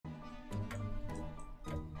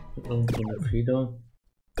Irgendwo eine Feder.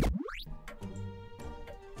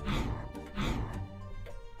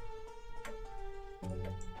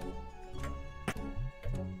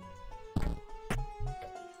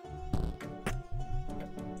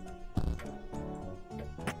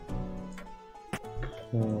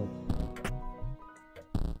 So.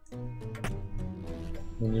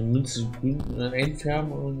 Und die Münze grün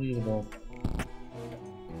einfärben irgendwie, oder?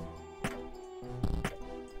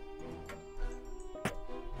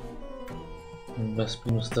 Und was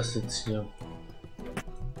benutzt das jetzt hier?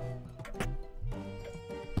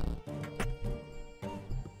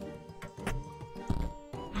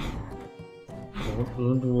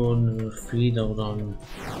 Irgendwo eine Feder oder ein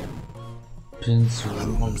Pinsel,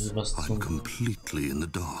 irgendwie was I'm zum... completely in the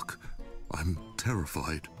dark. I'm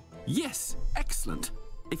terrified. Yes, excellent.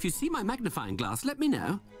 If you see my magnifying glass, let me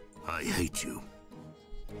know. I hate you.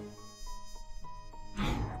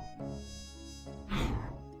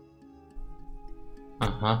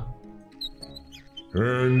 Aha.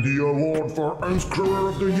 And the award for Unscrewer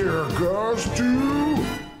of the Year goes to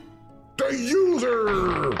the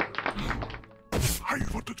user. I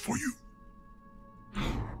voted for you.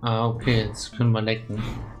 Ah, okay, jetzt können wir lecken.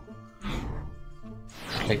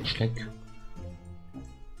 Schleck, schleck.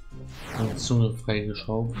 Meine Zunge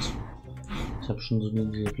freigeschraubt. Ich habe schon so eine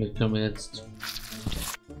Idee, vielleicht können wir jetzt...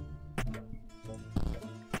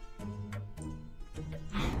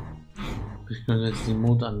 Ich kann jetzt den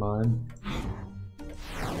Mond anmalen.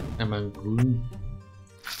 Einmal grün.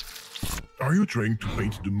 Are you trying to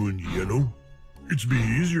paint the moon yellow? It'd be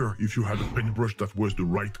easier if you had a paintbrush that was the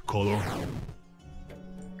right color.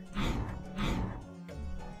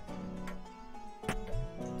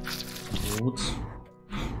 Rot.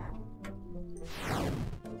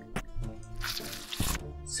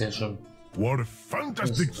 Sehr schön. What a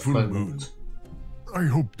fantastic full voll moon. gut. I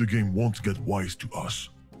hope the game won't get wise to us.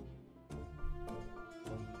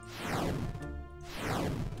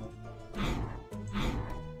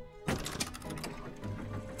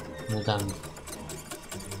 Na dann.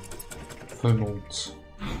 Vollmond.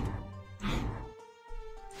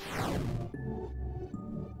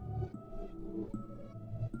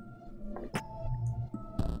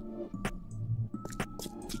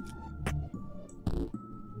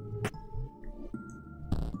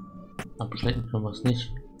 Abschlecken können wir es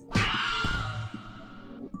nicht.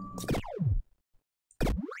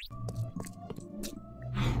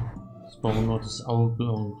 Das brauchen wir nur das Auge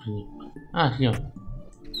irgendwie. Ah, hier.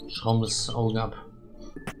 Schrauben das Auge ab.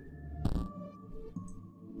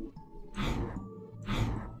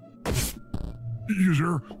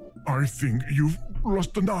 User, I think you've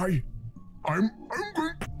lost an eye. I'm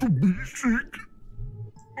going to be sick.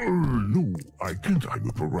 No, I can't hide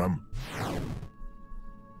the program.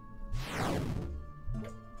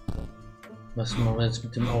 Was machen wir jetzt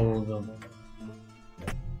mit dem Auge?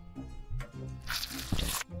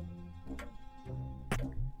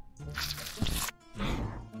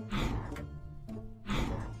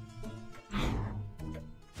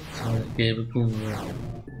 So eine gelbe Kugel.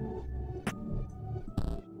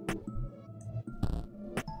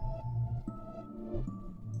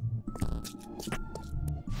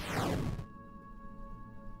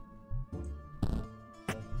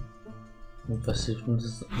 Und was hilft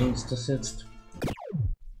uns das jetzt?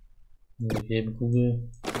 Eine gelbe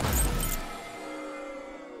Kugel.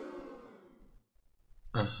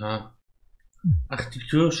 Aha. Ach, die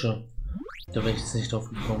Kirsche. Da wäre ich jetzt nicht drauf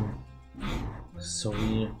gekommen.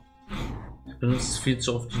 Sorry. Ich benutze viel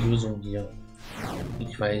zu oft die Lösung hier.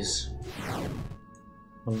 Ich weiß.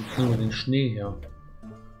 Aber wie kriegen wir den Schnee her?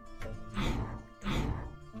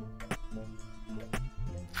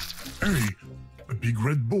 Hey, a big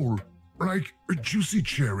red ball, like a juicy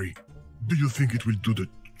cherry. Do you think it will do the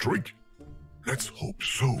trick? Let's hope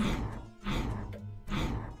so.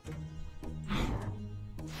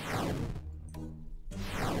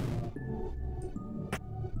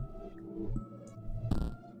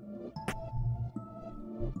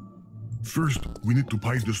 First, we need to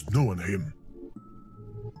pile the snow on him.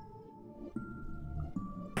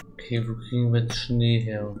 Okay, wo kriegen wir jetzt Schnee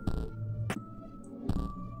her?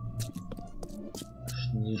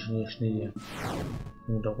 Schnee, Schnee, Schnee.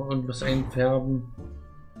 Und auch irgendwas einfärben.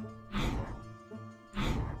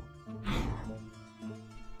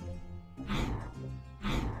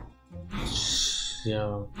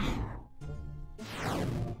 Ja.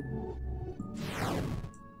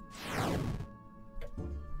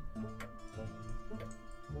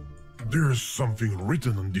 There's something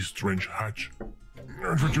written on this strange hatch.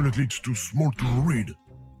 Unfortunately, it's too small to read.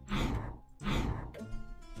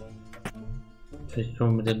 Vielleicht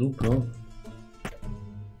kommen wir mit der Lupe.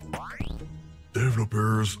 The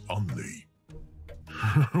developers only.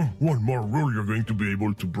 One more rule you're going to be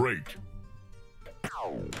able to break.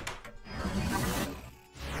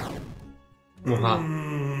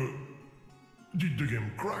 Did the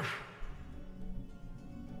game crash?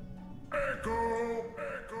 Echo,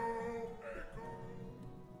 echo, echo.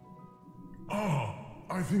 Ah,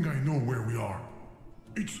 I think I know where we are.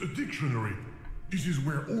 It's a dictionary. This is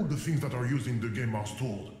where all the things that are used in the game are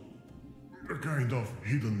stored. A kind of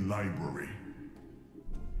hidden library.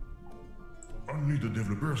 Only the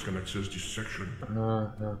developers can access this section.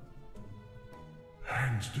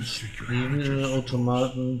 Hence the secret.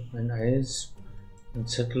 Spielautomaten, ein Eis, ein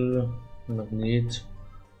Zettel, ein Magnet.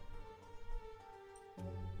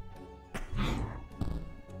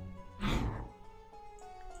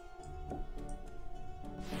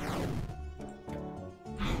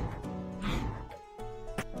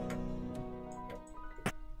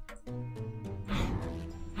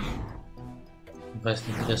 Ich weiß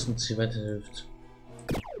nicht, wie das uns hier weiterhilft.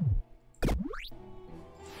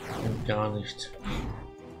 Und gar nicht.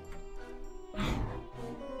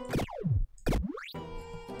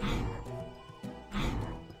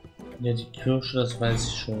 Ja, die Kirsche, das weiß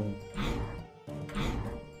ich schon.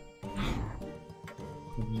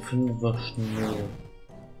 Die finden wir schnell.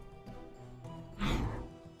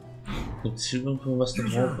 Gibt's hier irgendwo was da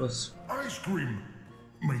drauf ist? Ice cream.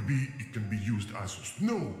 Maybe it can be used as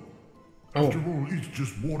snow. Oh. After all, it's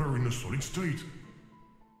just water in a solid state.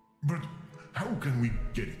 But how can we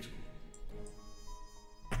get it?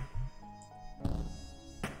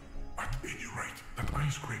 At any rate, that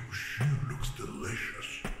ice cream sure looks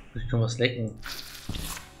delicious. Ich kann was lecken.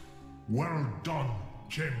 Well done,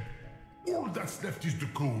 champ. All that's left is the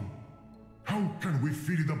cone. How can we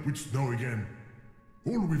fill it up with snow again?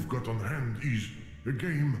 All we've got on hand is a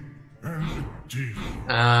game and a TV.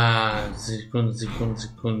 Ah,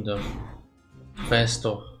 Sekunde. Ich weiß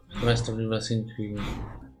doch, wie wir das hinkriegen.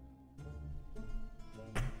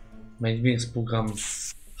 Mein Lieblingsprogramm.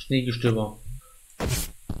 Schneegestöber.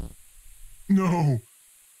 No.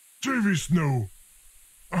 TV snow.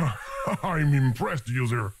 I'm impressed,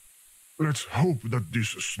 user. Let's hope that this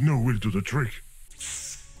snow will do the trick.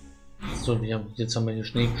 So, jetzt haben wir hier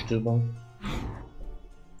Schneegestöber.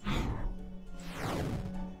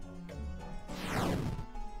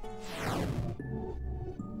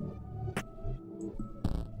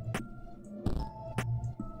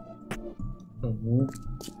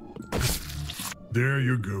 There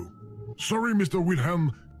you go. Sorry, Mr.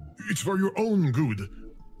 Wilhelm. It's for your own good,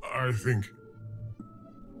 I think.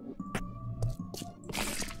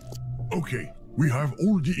 Okay, we have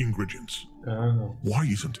all the ingredients. Why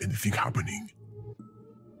isn't anything happening?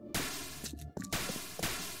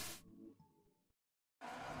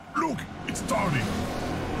 Look, it's starting.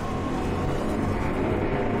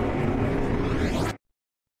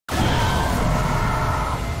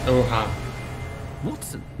 Oha.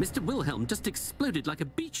 Watson, Mr. Wilhelm just exploded like a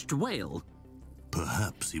beached whale.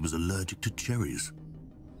 Perhaps he was allergic to cherries.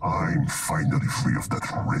 I'm finally free of that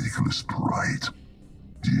ridiculous pride.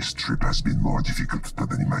 This trip has been more difficult than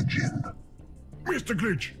I imagined. Mr.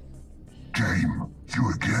 Glitch! Game,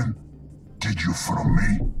 you again? Did you follow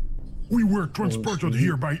me? We were transported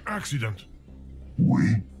here by accident.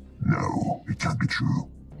 We? No, it can't be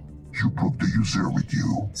true. You brought the user with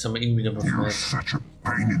you. You're such a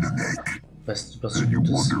pain in the neck. And you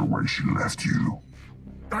wonder why she left you.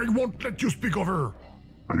 I won't let you speak of her.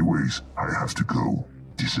 Anyways, I have to go.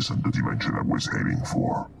 This isn't the dimension I was aiming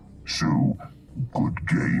for. So, good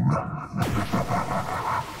game.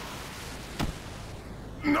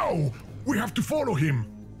 No! We have to follow him!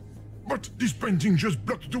 But this painting just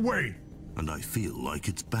blocked the way. And I feel like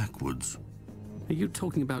it's backwards. Are you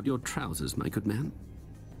talking about your trousers, my good man?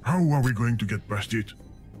 How are we going to get past it?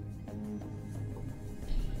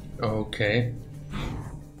 Okay.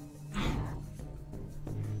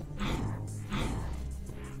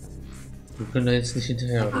 Wir können da jetzt nicht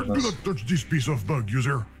hinterher, oder Do was? not touch this piece of bug,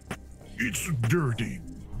 user. It's dirty.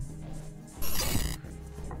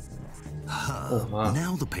 Oha.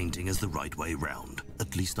 Now the painting is the right way round.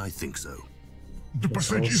 At least I think so. The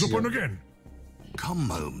passage is open again. Come,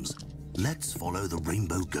 Holmes. Let's follow the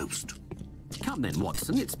rainbow ghost. Come then,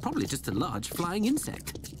 Watson. It's probably just a large flying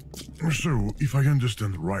insect. So, if I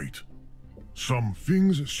understand right, some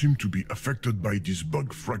things seem to be affected by this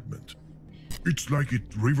bug fragment. It's like it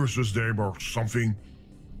reverses them or something.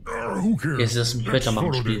 Who cares? Jetzt ist das Let's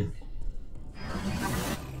Weitermachen follow Spiel. them.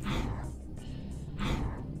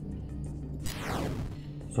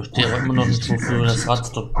 Ich verstehe aber immer noch nicht, wofür wir das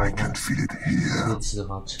Rad dort I brauchen. can feel it here. Jetzt das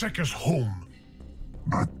Rad. Take us home.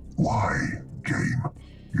 But why, game?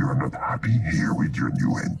 You're not happy here with your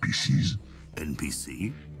new NPCs?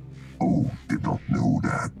 NPC? Oh, did not know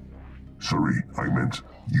that. Sorry, I meant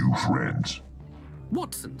you friends.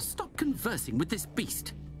 Watson, stop conversing with this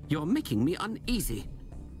beast. You're making me uneasy.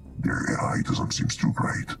 Their AI doesn't seem too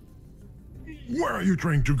great. Where are you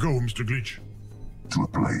trying to go, Mr. Glitch? To a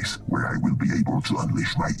place where I will be able to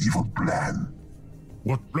unleash my evil plan.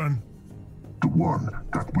 What plan? The one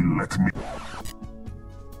that will let me...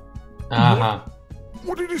 Aha.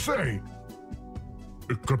 What did he say?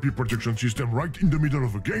 A copy protection system right in the middle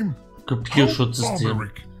of a game? Kopierschutzrätsel.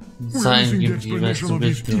 Barbaric. We're Zeigen missing the gibt, wie was explanation du of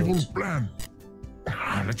his evil willst. plan.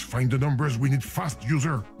 Let's find the numbers we need fast,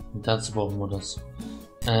 user. Dazu brauchen wir das.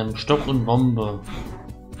 Stock und Bombe.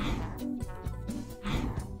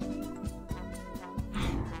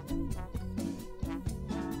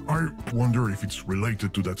 I wonder if it's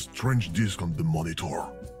related to that strange disc on the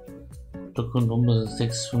monitor. Stock und Bombe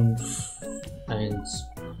 651.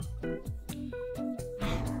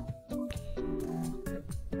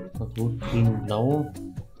 Rot, grün, blau.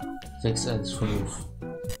 615.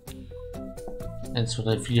 1, 2,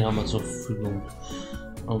 3, 4 haben wir zur Verfügung.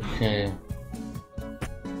 Okay.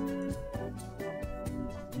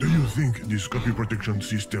 Do you think this copy protection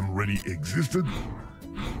system really existed?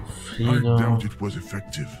 I Fehler. doubt it was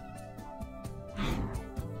effective.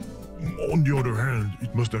 On the other hand,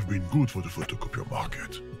 it must have been good for the photocopier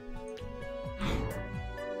market.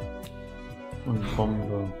 Und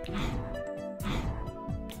Bombe.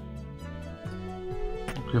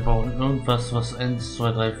 Wir brauchen irgendwas, was 1,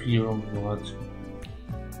 2, 3, 4 irgendwo hat.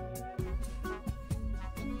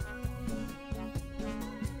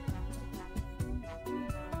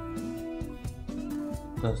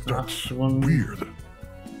 Das ist That's 8 weird.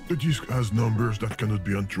 The disk has numbers that cannot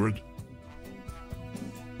be entered.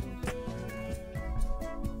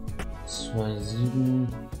 2, 7.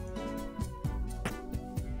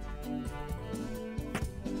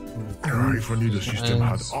 If only the system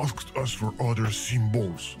had asked us for other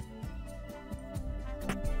symbols.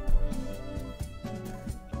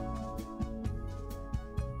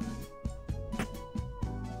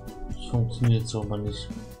 Das funktioniert so aber nicht.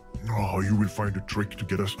 Oh, you will find a trick to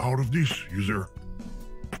get us out of this, user.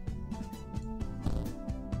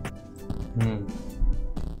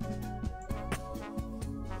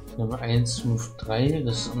 Wir haben 1, 5, 3,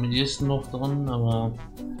 das ist am ehesten noch dran, aber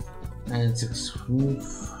 1, 6,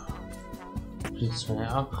 5, 4, 2,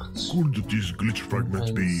 8. Could these glitch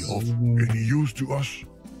fragments be of 7, any use to us?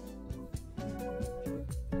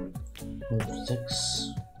 5,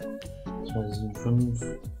 6, 2, 7,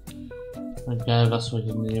 5. Egal, was wir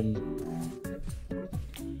hier nehmen.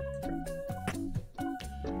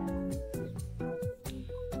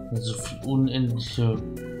 So viele unendliche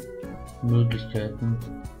Möglichkeiten.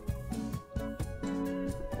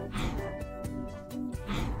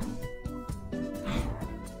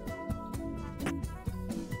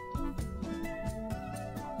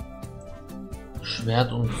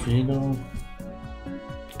 Schwert und Feder.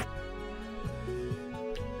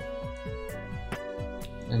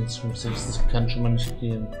 Eins, 5, 6, das kann schon mal nicht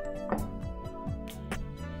gehen.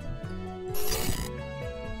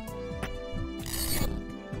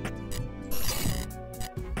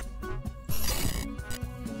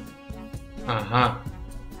 Aha.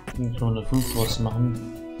 Ich kann eine 5 draus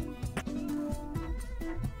machen.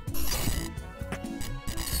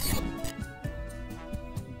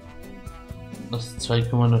 Das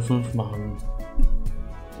 2,5 machen.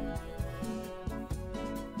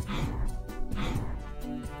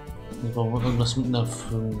 Wir brauchen irgendwas mit einer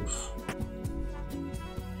 5.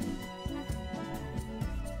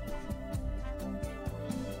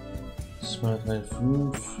 Zwei, drei,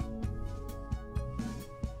 5.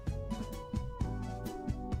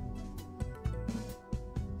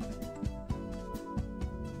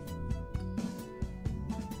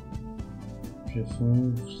 Vier,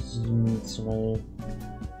 5, 7, 2.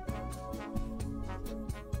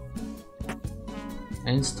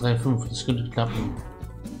 1, 3, 5, das könnte klappen.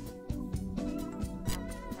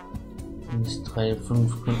 1, 3,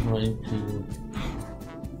 5 könnten wir hinkriegen.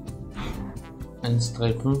 1,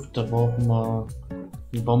 3, 5, da brauchen wir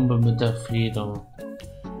die Bombe mit der Feder.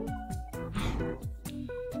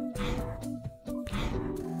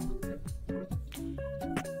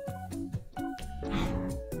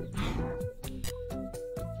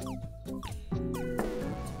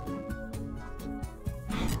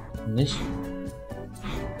 Nicht?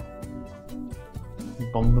 Die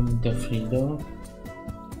Bombe mit der Feder.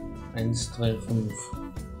 1, 3, 5.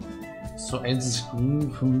 So, 1 ist grün,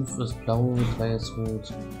 5 ist blau, 3 ist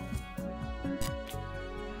rot.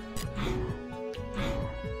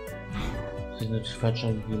 Das ist natürlich falsch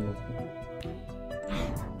eingegeben.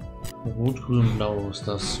 Rot, grün, blau ist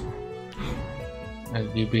das.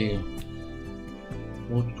 RGB.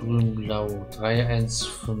 Rot, grün, blau.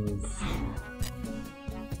 315.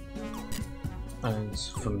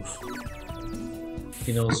 1,5.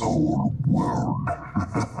 Genau so.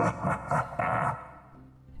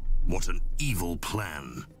 What an evil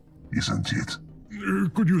plan. Isn't it?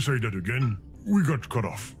 Could you say that again? We got cut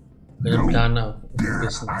off. Der Plan There,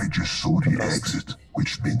 I just saw the exit,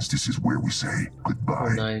 which means this is where we say Oh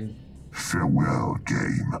goodbye. nein. Farewell,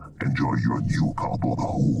 game. Enjoy your new cardboard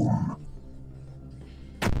home.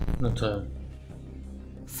 Na toll.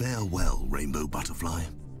 Farewell, Rainbow Butterfly.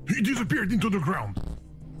 He disappeared into the ground.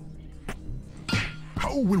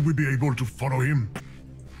 How will we be able to follow him?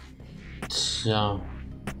 Tja.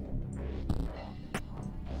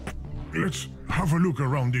 Let's have a look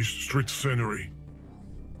around this street scenery.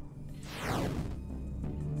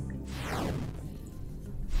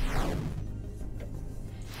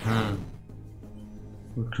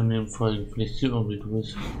 Wir können dem folgen. Vielleicht hier irgendwie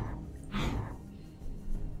durch.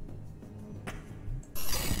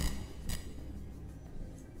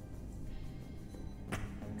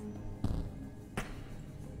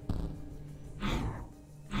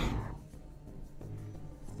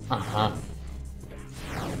 Aha.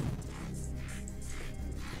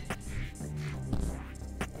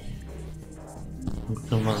 Und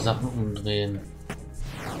können wir Sachen umdrehen.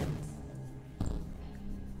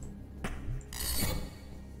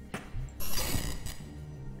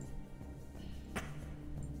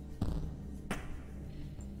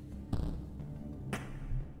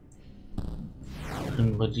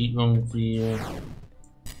 Können wir die irgendwie...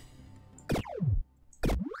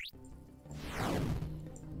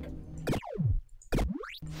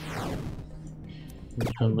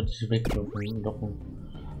 Wie können wir die weglocken?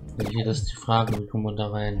 Ja, hier, das ist die Frage, wie kommen wir da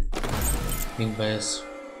rein? Hinweis.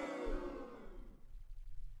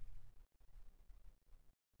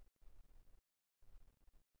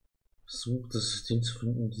 Versucht das System zu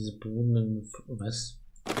finden, diese Bohnen... Was?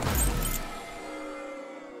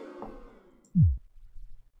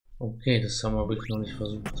 Okay, das haben wir wirklich noch nicht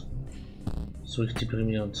versucht. So richtig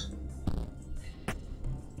deprimierend.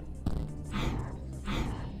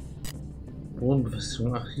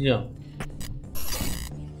 Bodenbefestigung, ach hier.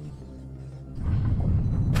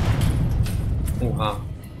 Oha.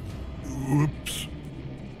 Oops.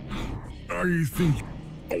 I think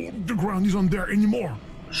the ground isn't there anymore.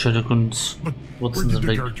 Schöne Kunst. But where Wurzeln did sind the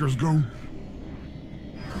weg. characters go?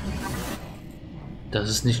 Das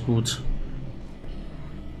ist nicht gut.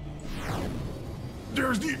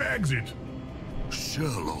 There's the exit.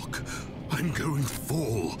 Sherlock, I'm going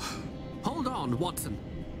full. Hold on, Watson.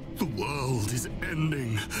 The world is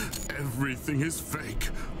ending. Everything is fake.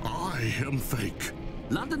 I am fake.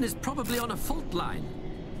 London is probably on a fault line.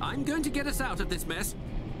 I'm going to get us out of this mess.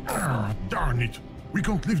 Ah, darn it. We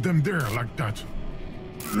can't leave them there like that.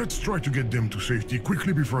 Let's try to get them to safety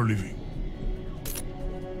quickly before leaving.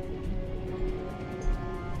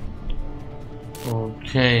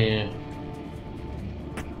 Okay.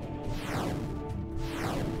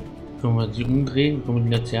 Können wir die umdrehen? Können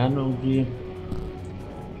wir die Laterne irgendwie?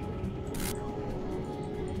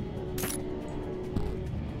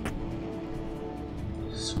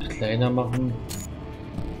 Das kleiner machen.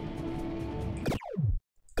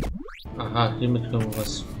 Aha, hiermit können wir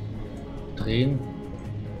was drehen.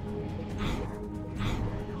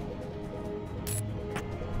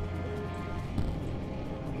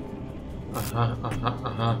 Aha, aha,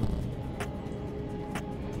 aha.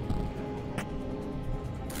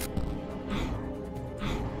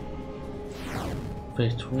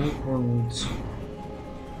 Vielleicht hoch und...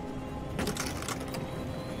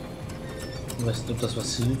 Ich weiß nicht, ob das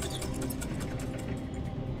was hilft.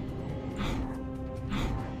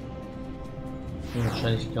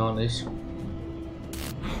 Wahrscheinlich gar nicht.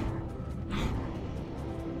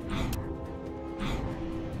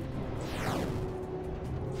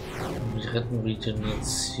 Wie retten wir den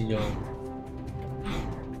jetzt hier?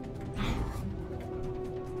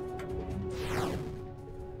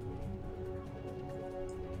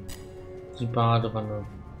 Die Badewanne.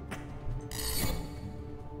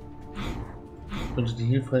 Könnte die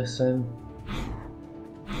hilfreich sein?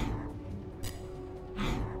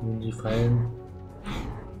 Wenn die fallen.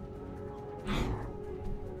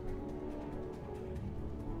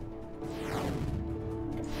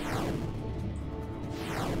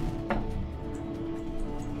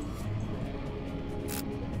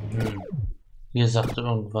 Hier sagt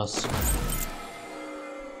irgendwas.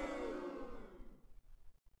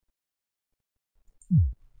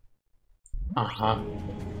 Aha.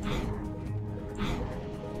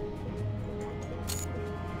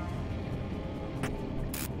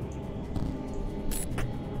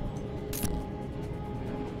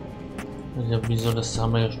 Ja, wieso? Das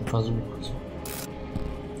haben wir ja schon versucht.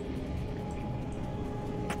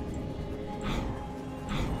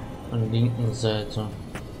 An der linken Seite.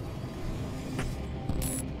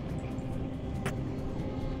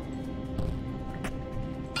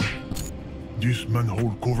 This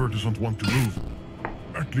manhole cover doesn't want to move.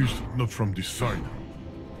 At least not from this side.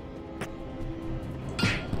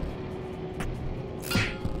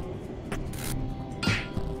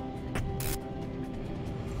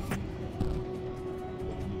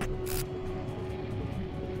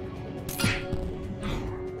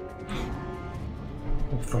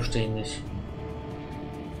 Ich verstehe nicht.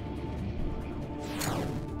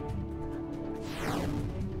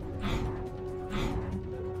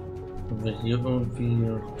 Wenn wir hier irgendwie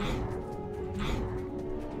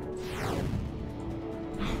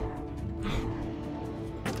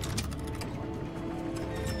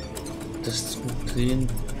das zurückdrehen.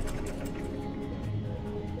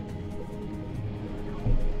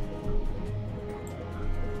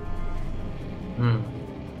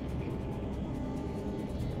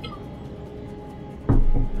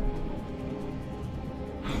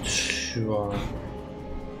 Tja.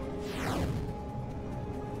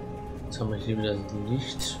 Jetzt haben wir hier wieder das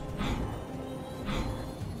Licht.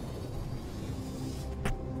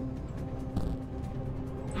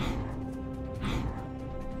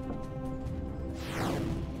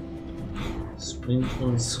 Das bringt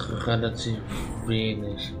uns relativ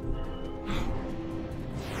wenig.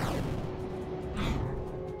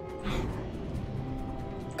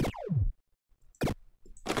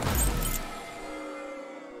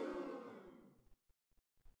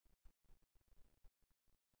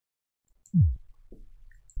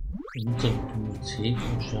 Bibliothek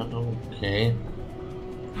und Stadt, okay.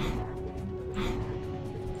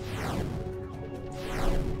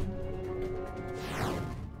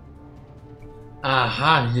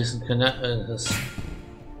 Aha, hier sind keine. Das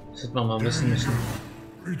hätte man mal wissen müssen.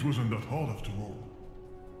 It wasn't that hard after all.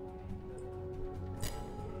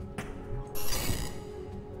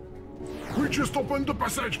 We just opened the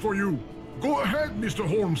passage for you. Go ahead, Mr.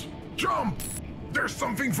 Holmes. Jump! There's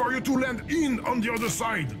something for you to land in on the other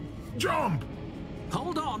side. Jump!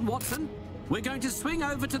 Hold on, Watson. We're going to swing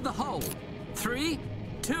over to the hole. 3,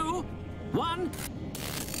 2, 1.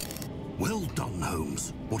 Well done,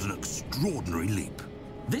 Holmes. What an extraordinary leap.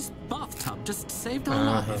 This bathtub just saved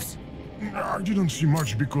our lives. I didn't see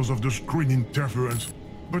much because of the screen interference,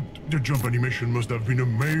 but the jump animation must have been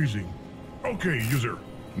amazing. Okay, user.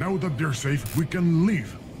 Now that they're safe, we can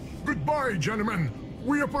leave. Goodbye, gentlemen.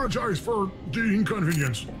 We apologize for the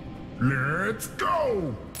inconvenience. Let's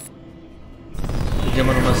go! Die können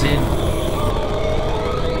wir noch mal sehen.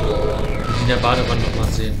 Die in der Badewanne noch mal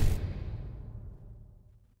sehen.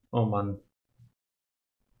 Oh Mann.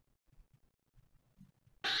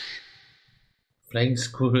 Flying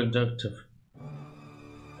School Inductive.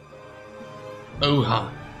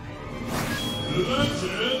 Oha.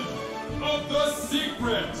 Legend of the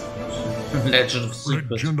Secret. Legend of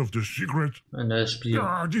Secret. Legend of the Secret? Ein neues Spiel.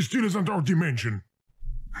 This still isn't our dimension.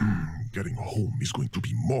 Getting home is going to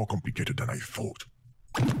be more complicated than I thought.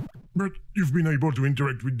 But you've been able to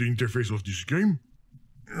interact with the interface of this game?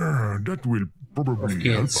 That will probably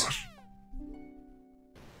help us.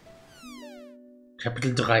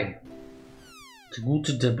 Kapitel 3. Der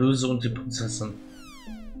Gute, der Böse und die Prinzessin.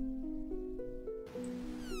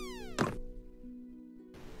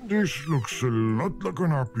 This looks a lot like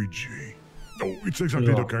an RPG. Oh, it's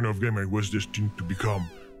exactly the kind of game I was destined to become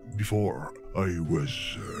before I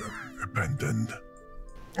was abandoned.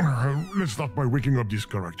 Let's start by waking up this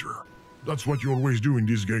character. That's what you always do in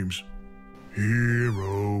these games.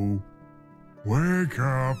 Hero, wake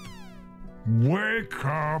up! Wake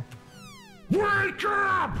up! Wake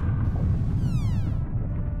up!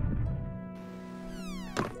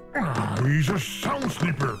 He's a sound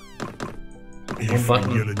sleeper. If I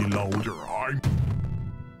yell any louder, I'm...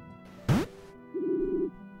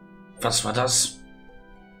 Was war das?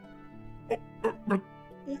 But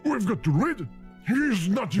we've got to read. He's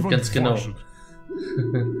not even Ganz genau. forced.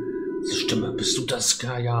 Die Stimme, bist du das,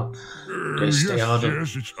 Kaya? Yes, Der Erde.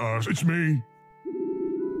 yes, it's us. It's me.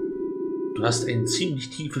 Du hast eine ziemlich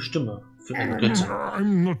tiefe Stimme für eine Göttin.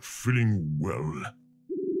 I'm not feeling well.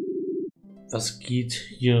 Was geht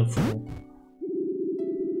hier vor?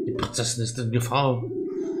 Die Prinzessin ist in Gefahr.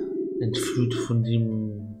 Entführt von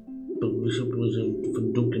dem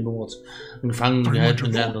von dunklen Ort. Gefangen gehalten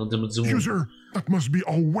in der anderen Dimension. User, that must be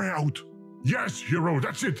our way out. Yes, hero,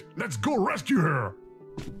 that's it. Let's go rescue her.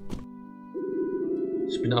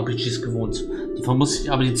 Ich bin RPGs gewohnt. Davon muss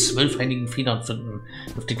ich aber die 12 heiligen Federn finden,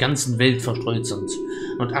 die auf der ganzen Welt verstreut sind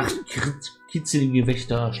und 8 kitzelige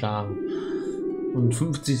Wächter erschlagen. Und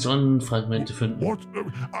 50 Sonnenfragmente finden. What?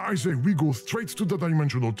 I say we go straight to the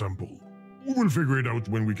dimensional temple. We'll figure it out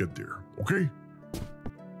when we get there, okay?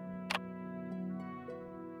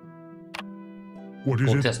 What is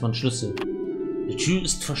Braucht it? erstmal einen Schlüssel. Die Tür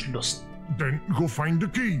ist verschlossen. Then go find the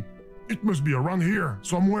key. It must be around here,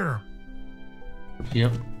 somewhere.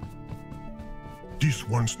 Hier. This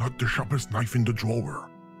one's not the sharpest knife in the drawer.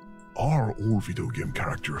 Are all video game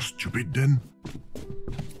characters stupid then?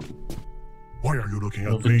 Why are you looking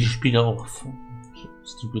at Wenn die me? Spieler auch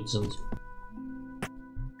stupid sind.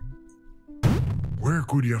 Where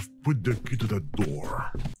could you have put the key to that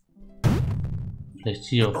door? Vielleicht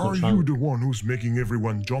hier auf Are dem you Schrank. the one who's making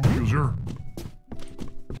everyone jump, user?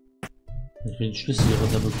 Ich will den Schlüssel hier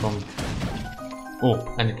runterbekommen. Oh,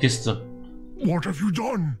 eine Kiste. What have you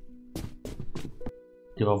done?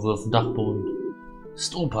 Die war wohl auf dem Dachboden. Das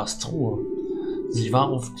ist Opas Truhe. Sie war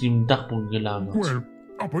auf dem Dachboden gelagert. Well,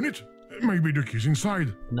 open it. Maybe the key's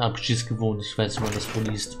inside. Ein Abschieß gewohnt, ich weiß, wie man das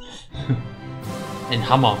vorliest. Ein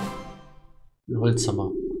Hammer. Ein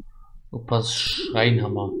Holzhammer. Opas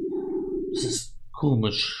Schreinhammer. Das ist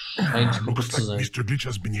komisch. Scheint kaputt Looks zu like sein. Mr. Glitch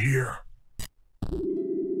has been here.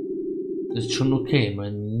 Ist schon okay.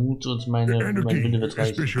 Mein Mut und mein And a Wille key, wird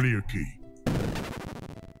reichen. especially a key.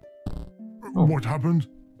 Oh. What happened?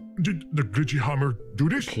 Did the glitchy hammer do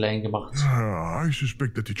this? Klein gemacht. I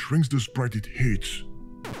suspect that it shrinks the sprite it hits.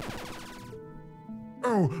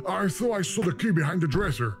 Oh, I thought I saw the key behind the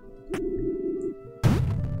dresser.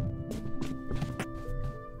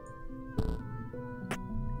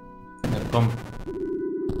 Ja, komm.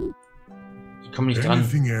 Ich komme nicht dran.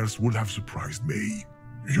 Anything else would have surprised me.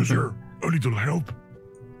 User, a little help?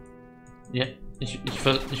 Ja, ich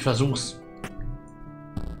versuch's.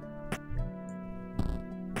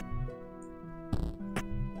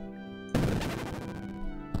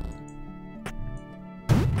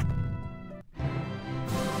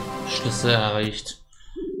 Schlüssel erreicht.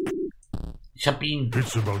 Ich hab ihn.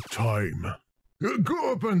 It's about time. Go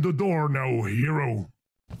open the door now, hero.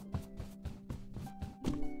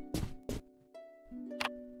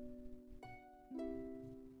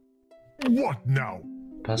 What now?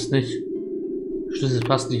 Passt nicht. Schlüssel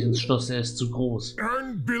passt nicht ins Schloss, er ist zu groß.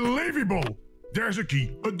 Unbelievable! There's a key,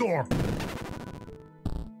 a door.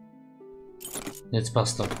 Jetzt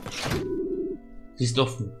passt er. Sie ist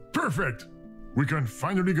offen. Perfect! We can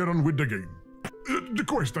finally get on with the game. The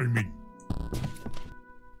quest, I mean.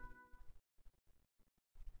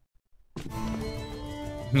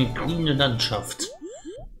 Eine grüne Landschaft.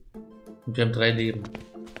 Und wir haben 3 Leben.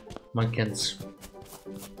 Man kennt's.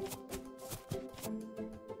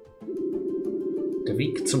 Der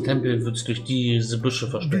Weg zum Tempel wird durch diese Büsche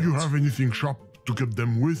Do versperrt. you have anything sharp to cut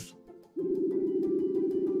them with?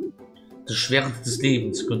 Das Schwert des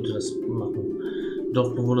Lebens könnte das machen.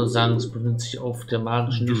 Dorfbewohner sagen, es befindet sich auf der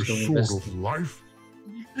magischen The Lichtung im sword of Westen. life?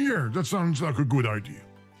 Yeah, that sounds like a good idea.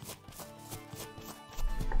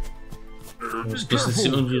 Das geht jetzt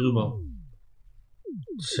hier irgendwie rüber.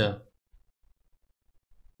 Tja.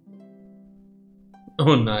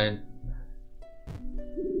 Oh nein.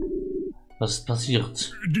 Was ist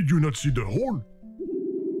passiert? Did you not see the hole?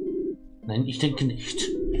 Nein, ich denke nicht.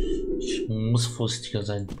 Ich muss vorsichtiger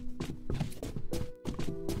sein.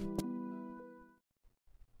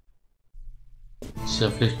 Tja,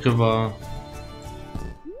 vielleicht können wir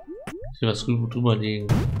hier was drüber legen.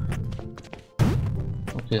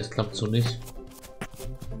 Okay, es klappt so nicht.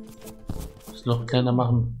 Muss noch kleiner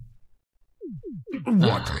machen.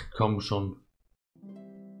 Ach, komm schon.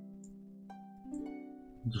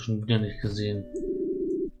 Hab ich schon wieder nicht gesehen.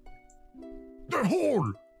 The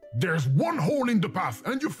hole! There's one hole in the path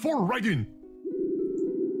and you fall right in.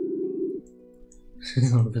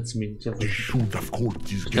 Willst du mich nicht They erwischen? should have called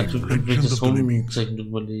this Ich game kann Legend welches of the Lemmings. Homezeichen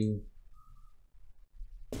überlegen.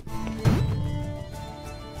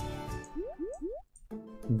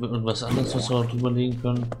 Und was anderes, was wir drüber legen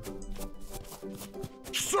können?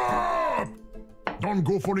 Stop! Don't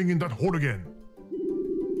go falling in that hole again.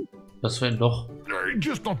 Was für ein Loch.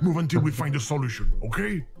 Just not move until we find a solution,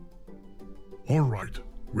 okay? Alright,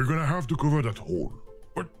 we're gonna have to cover that hole.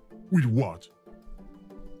 But with what?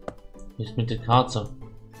 Nicht mit der Karte.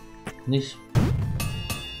 Nicht.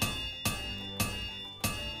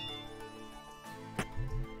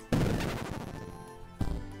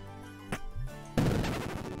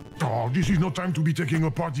 Oh, this is no time to be taking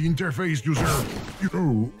apart the interface, user.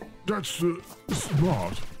 Oh, that's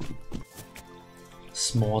smart.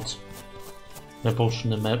 Smart. Wer braucht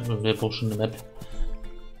schon eine Map? Wer braucht schon eine Map?